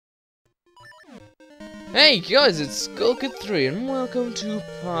Hey guys, it's Skullkid3 and welcome to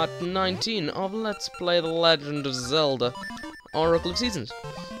part 19 of Let's Play The Legend of Zelda Oracle of Seasons.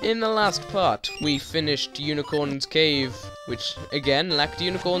 In the last part, we finished Unicorn's Cave, which, again, lacked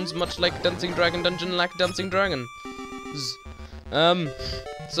unicorns, much like Dancing Dragon Dungeon lacked Dancing Dragons.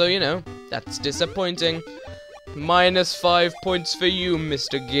 So, you know, that's disappointing. -5 points for you,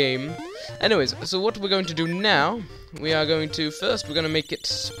 Mr. Game. Anyways, so what we're going to do now, we are going to, first, we're going to make it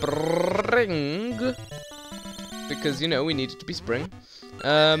spring. Because, you know, we need it to be spring.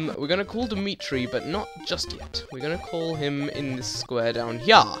 We're going to call Dimitri, but not just yet. We're going to call him in this square down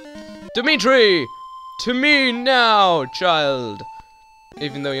here. Dimitri! To me now, child!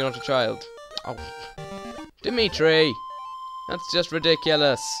 Even though you're not a child. Oh. Dimitri! That's just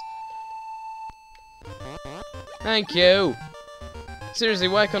ridiculous. Thank you. Seriously,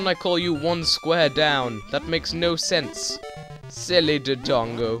 why can't I call you one square down? That makes no sense. Silly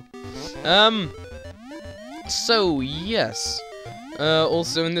Dodongo. So, yes.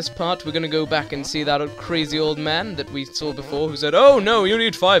 Also in this part, we're gonna go back and see that crazy old man that we saw before who said, "Oh no, you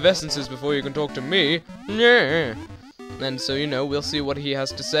need 5 essences before you can talk to me." Yeah. And so, you know, we'll see what he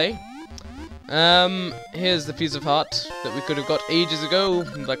has to say. Here's the piece of heart that we could have got ages ago,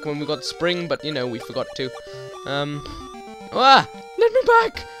 like when we got spring, but, you know, we forgot to. Let me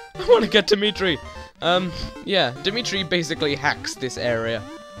back! I want to get Dimitri. Yeah, Dimitri basically hacks this area.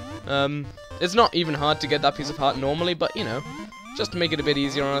 It's not even hard to get that piece of heart normally, but, you know, just to make it a bit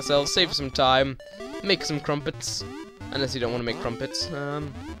easier on ourselves, save some time, make some crumpets, unless you don't want to make crumpets.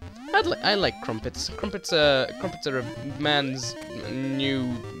 I like crumpets. Crumpets are a man's new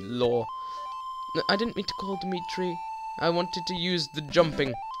law. No, I didn't mean to call Dimitri. I wanted to use the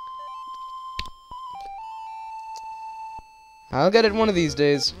jumping. I'll get it one of these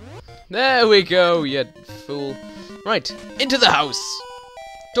days. There we go, you fool. Right, into the house.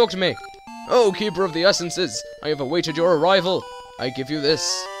 Talk to me. Oh, Keeper of the Essences, I have awaited your arrival. I give you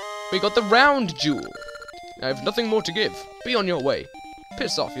this. We got the round jewel. I have nothing more to give. Be on your way.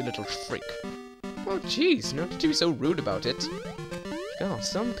 Piss off, you little freak. Oh, jeez, no, did you be so rude about it? God,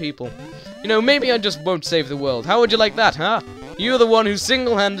 some people. You know, maybe I just won't save the world. How would you like that, huh? You're the one who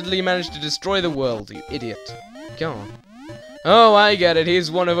single-handedly managed to destroy the world, you idiot. God. Oh, I get it.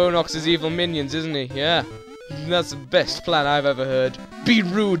 He's one of Onox's evil minions, isn't he? Yeah. That's the best plan I've ever heard. Be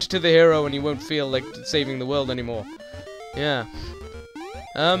rude to the hero and he won't feel like saving the world anymore. Yeah.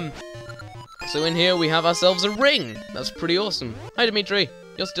 So in here we have ourselves a ring. That's pretty awesome. Hi, Dimitri.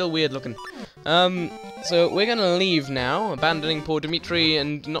 You're still weird looking. So we're gonna leave now, abandoning poor Dimitri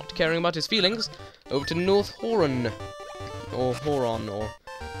and not caring about his feelings, over to North Horon. Or Horon, or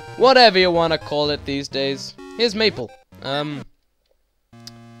whatever you wanna call it these days. Here's Maple.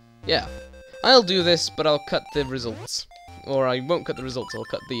 Yeah. I'll do this, but I'll cut the results. Or I won't cut the results, I'll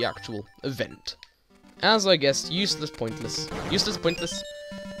cut the actual event. As I guessed, useless, pointless. Useless, pointless.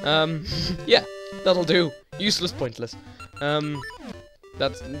 Yeah, that'll do. Useless, pointless.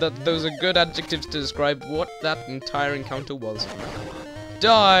 Those are good adjectives to describe what that entire encounter was.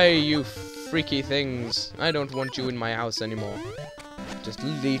 Die, you freaky things. I don't want you in my house anymore. Just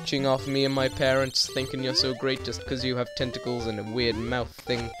leeching off me and my parents, thinking you're so great just because you have tentacles and a weird mouth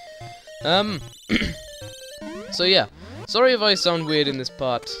thing. So yeah, sorry if I sound weird in this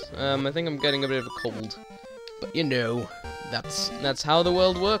part. I think I'm getting a bit of a cold. But you know, that's how the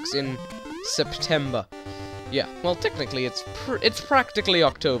world works in September. Yeah, well technically it's practically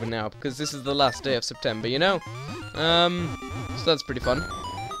October now, because this is the last day of September, you know? So that's pretty fun.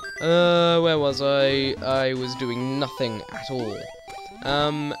 Where was I? I was doing nothing at all.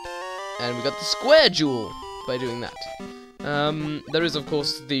 And we got the square jewel by doing that. There is, of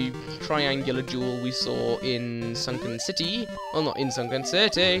course, the triangular jewel we saw in Sunken City. Well, not in Sunken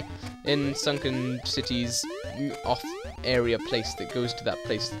City. In Sunken City's off-area place that goes to that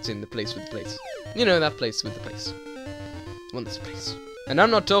place that's in the place with the place. You know, that place with the place. The one that's a place. And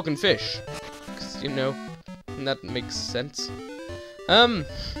I'm not talking fish. Because, you know, that makes sense. I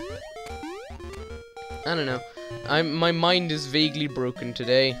don't know. My mind is vaguely broken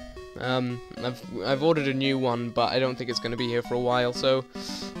today. I've ordered a new one, but I don't think it's going to be here for a while, so,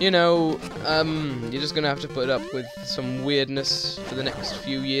 you know, you're just going to have to put up with some weirdness for the next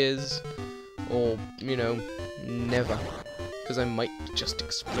few years, or, you know, never, because I might just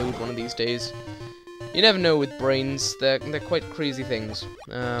explode one of these days. You never know with brains, they're quite crazy things,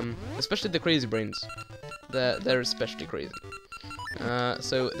 especially the crazy brains, they're especially crazy.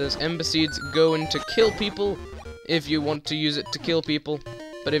 So those ember seeds go in to kill people, if you want to use it to kill people.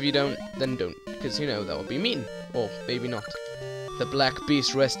 But if you don't, then don't, because, you know, that would be mean. Or maybe not. The black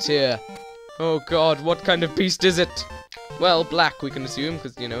beast rests here. Oh god, what kind of beast is it? Well, black, we can assume,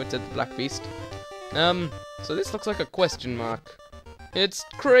 because, you know, it said the black beast. So this looks like a question mark. It's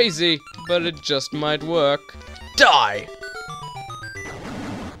crazy, but it just might work. Die!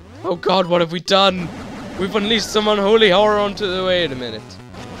 Oh god, what have we done? We've unleashed some unholy horror onto the... Wait a minute.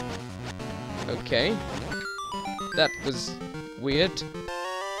 Okay. That was weird.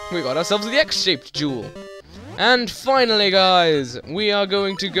 We got ourselves the X-shaped jewel. And finally, guys, we are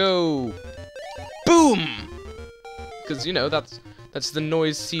going to go... Boom! Because, you know, that's the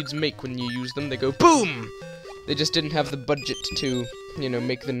noise seeds make when you use them. They go boom! They just didn't have the budget to, you know,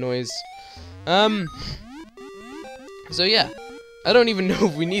 make the noise. So yeah. I don't even know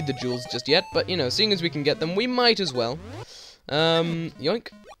if we need the jewels just yet, but, you know, seeing as we can get them, we might as well. Yoink.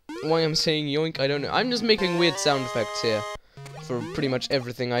 Why I'm saying yoink, I don't know. I'm just making weird sound effects here for pretty much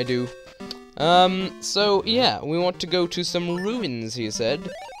everything I do. So, yeah, we want to go to some ruins, he said.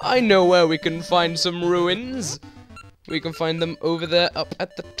 I know where we can find some ruins. We can find them over there up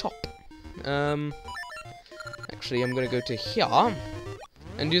at the top. Actually, I'm gonna go to here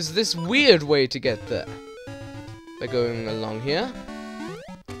and use this weird way to get there. By going along here.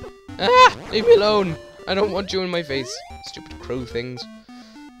 Ah! Leave me alone! I don't want you in my face. Stupid crow things.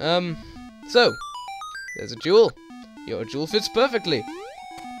 So. There's a jewel. Your jewel fits perfectly.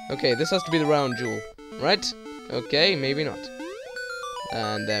 Okay, this has to be the round jewel. Right? Okay, maybe not.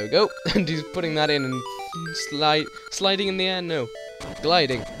 And there we go. And he's putting that in and sliding in the air? No.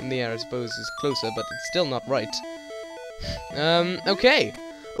 Gliding in the air, I suppose, is closer, but it's still not right. Okay.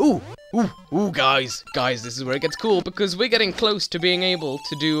 Ooh, guys, this is where it gets cool, because we're getting close to being able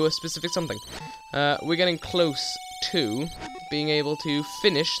to do a specific something. We're getting close to being able to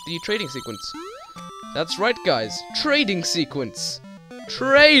finish the trading sequence. That's right, guys. Trading sequence!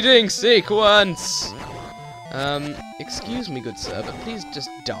 Trading sequence! Excuse me, good sir, but please just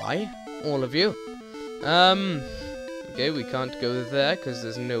die. All of you. Okay, we can't go there, because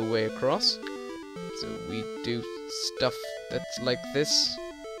there's no way across. So we do stuff that's like this.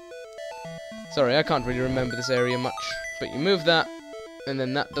 Sorry, I can't really remember this area much. But you move that, and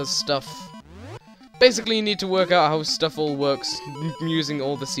then that does stuff. Basically, you need to work out how stuff all works using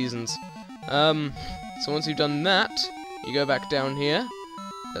all the seasons. So once you've done that, you go back down here.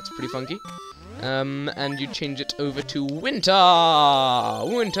 That's pretty funky. And you change it over to winter!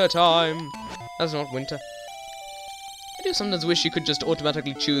 Winter time! That's not winter. I do sometimes wish you could just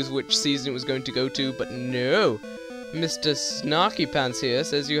automatically choose which season it was going to go to, but no! Mr. Snarky Pants here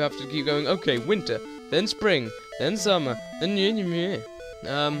says you have to keep going, okay, winter, then spring, then summer, then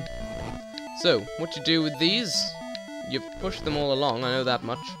so, what you do with these, you push them all along, I know that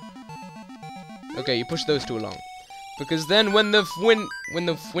much. Okay, you push those two along. Because then when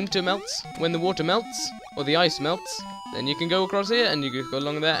the winter melts, when the water melts, or the ice melts, then you can go across here, and you can go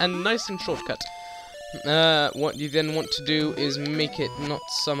along there, and nice and shortcut. What you then want to do is make it not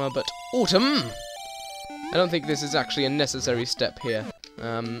summer, but autumn! I don't think this is actually a necessary step here.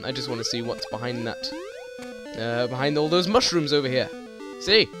 I just want to see what's behind that. Behind all those mushrooms over here.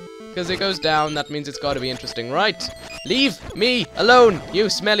 See? Because it goes down, that means it's got to be interesting, right? Leave me alone, you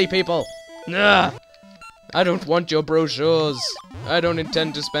smelly people! Ugh. I don't want your brochures. I don't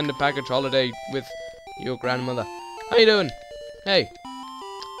intend to spend a package holiday with your grandmother. How you doing? Hey.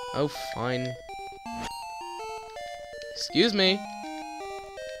 Oh, fine. Excuse me.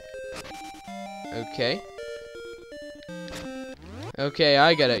 Okay. Okay,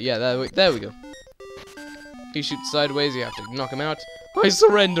 I get it. Yeah, there we go. He shoots sideways, you have to knock him out. I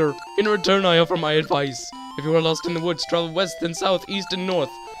surrender. In return, I offer my advice. If you are lost in the woods, travel west, then south, east, and north,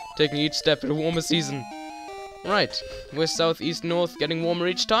 taking each step in a warmer season. Right. West, south, east, north, getting warmer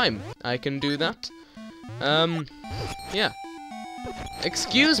each time. I can do that. Yeah.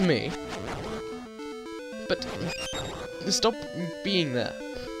 Excuse me. But stop being there.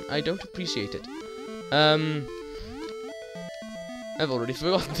 I don't appreciate it. I've already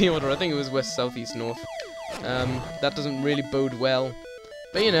forgotten the order. I think it was west, south, east, north. That doesn't really bode well.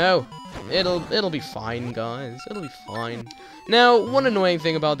 But you know, it'll be fine, guys. It'll be fine. Now, one annoying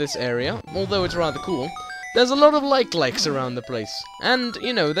thing about this area, although it's rather cool, there's a lot of like-likes around the place. And,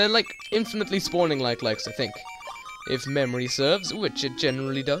 you know, they're like infinitely spawning like-likes, I think. If memory serves, which it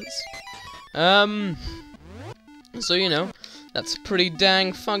generally does. So, you know, that's pretty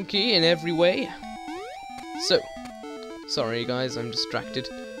dang funky in every way. So, sorry guys, I'm distracted.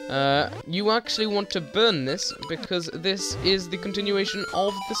 You actually want to burn this, because this is the continuation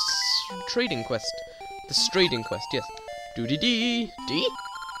of the trading quest. The trading quest, yes. Doo-dee-dee! Dee?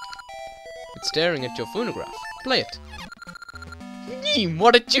 It's staring at your phonograph. Play it.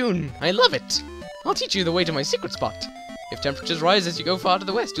 What a tune! I love it! I'll teach you the way to my secret spot. If temperatures rise as you go far to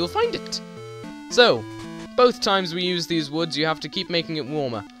the west, you'll find it. So, both times we use these woods, you have to keep making it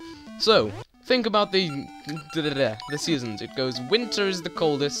warmer. So, think about the seasons. It goes winter is the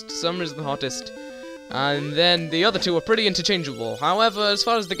coldest, summer is the hottest, and then the other two are pretty interchangeable. However, as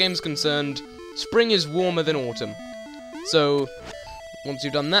far as the game's concerned, spring is warmer than autumn. So, once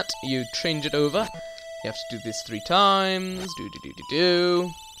you've done that, you change it over. You have to do this 3 times. Do.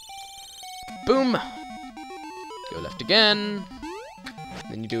 Boom. Go left again.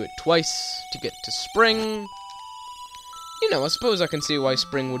 Then you do it twice to get to spring. You know, I suppose I can see why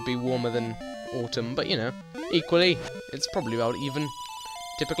spring would be warmer than autumn, but you know, equally, it's probably about even,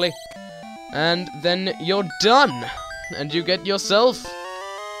 typically. And then you're done, and you get yourself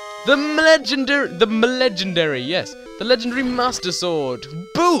the legendary Master Sword.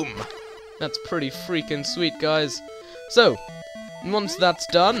 Boom! That's pretty freaking sweet, guys. So, once that's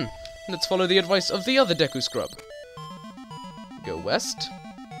done, let's follow the advice of the other Deku Scrub. Go west,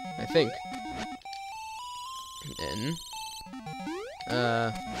 I think. Then,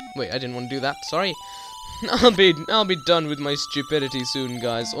 wait, I didn't want to do that. Sorry. I'll be done with my stupidity soon,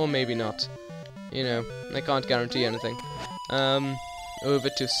 guys, or maybe not. You know, I can't guarantee anything. Over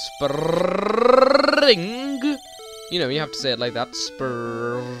to spring. You know, you have to say it like that.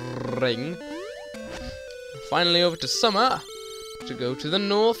 Spring. Finally over to summer. To go to the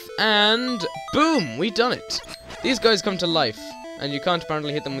north, and boom, we done it. These guys come to life, and you can't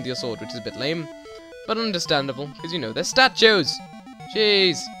apparently hit them with your sword, which is a bit lame, but understandable, because you know, they're statues.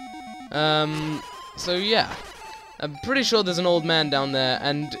 Jeez. So yeah, I'm pretty sure there's an old man down there,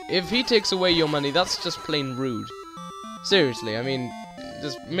 and if he takes away your money, that's just plain rude. Seriously, I mean,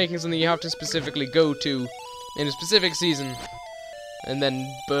 just making something you have to specifically go to in a specific season, and then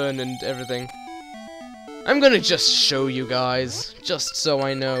burn and everything. I'm gonna just show you guys, just so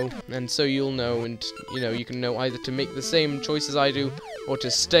I know, and so you'll know, and, you know, you can know either to make the same choices I do, or to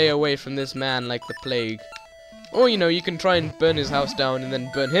stay away from this man like the plague. Or, you know, you can try and burn his house down and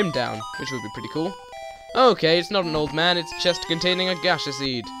then burn him down, which would be pretty cool. Okay, it's not an old man, it's a chest containing a gacha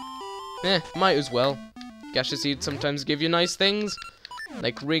seed. Might as well. Gacha seeds sometimes give you nice things,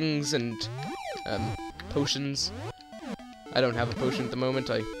 like rings and, potions. I don't have a potion at the moment,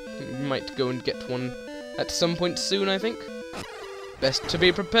 I might go and get one at some point soon, I think. Best to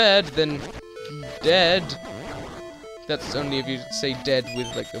be prepared than dead. That's only if you say dead with,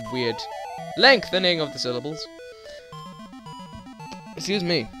 like, a weird lengthening of the syllables. Excuse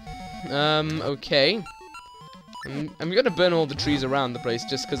me. Okay. I'm gonna burn all the trees around the place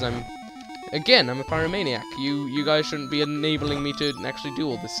just because I'm a pyromaniac. You guys shouldn't be enabling me to actually do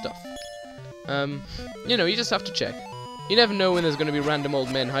all this stuff. You know, you just have to check. You never know when there's gonna be random old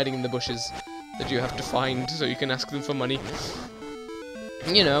men hiding in the bushes that you have to find so you can ask them for money.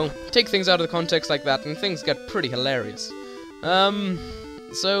 You know, take things out of the context like that and things get pretty hilarious.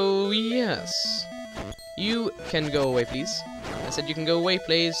 So yes. You can go away, please. I said you can go away,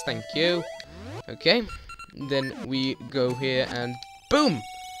 please. Thank you. Okay. Then we go here and boom!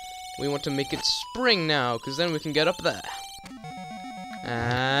 We want to make it spring now, because then we can get up there.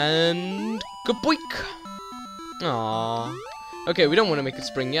 And kaboink! Aww. Okay, we don't want to make it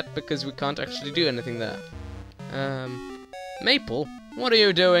spring yet, because we can't actually do anything there. Maple? What are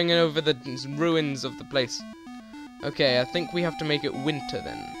you doing over the ruins of the place? Okay, I think we have to make it winter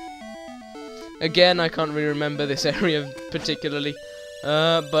then. Again, I can't really remember this area particularly.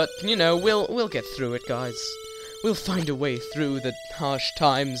 But, you know, we'll get through it, guys. We'll find a way through the harsh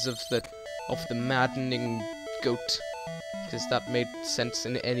times of the maddening goat. Because that made sense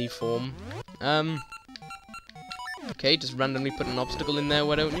in any form. Okay, just randomly put an obstacle in there,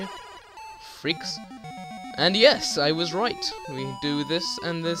 why don't you? Freaks. And yes, I was right. We do this,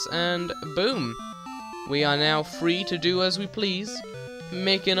 and boom. We are now free to do as we please,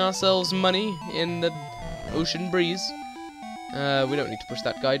 making ourselves money in the ocean breeze. We don't need to push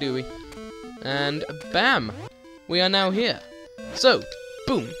that guy, do we? And bam! We are now here. So,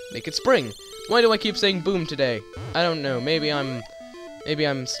 boom, make it spring. Why do I keep saying boom today? I don't know, maybe I'm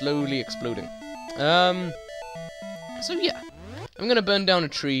slowly exploding. So yeah, I'm gonna burn down a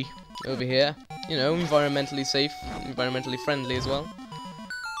tree over here. You know, environmentally safe, environmentally friendly as well.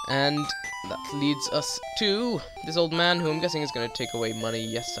 And that leads us to this old man who I'm guessing is gonna take away money.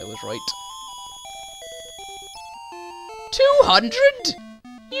 Yes, I was right. 200?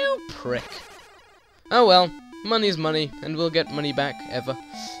 You prick. Oh well, money's money, and we'll get money back, ever.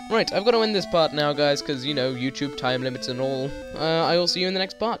 Right, I've got to end this part now, guys, because, you know, YouTube time limits and all. I will see you in the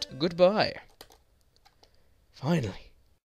next part. Goodbye. Finally.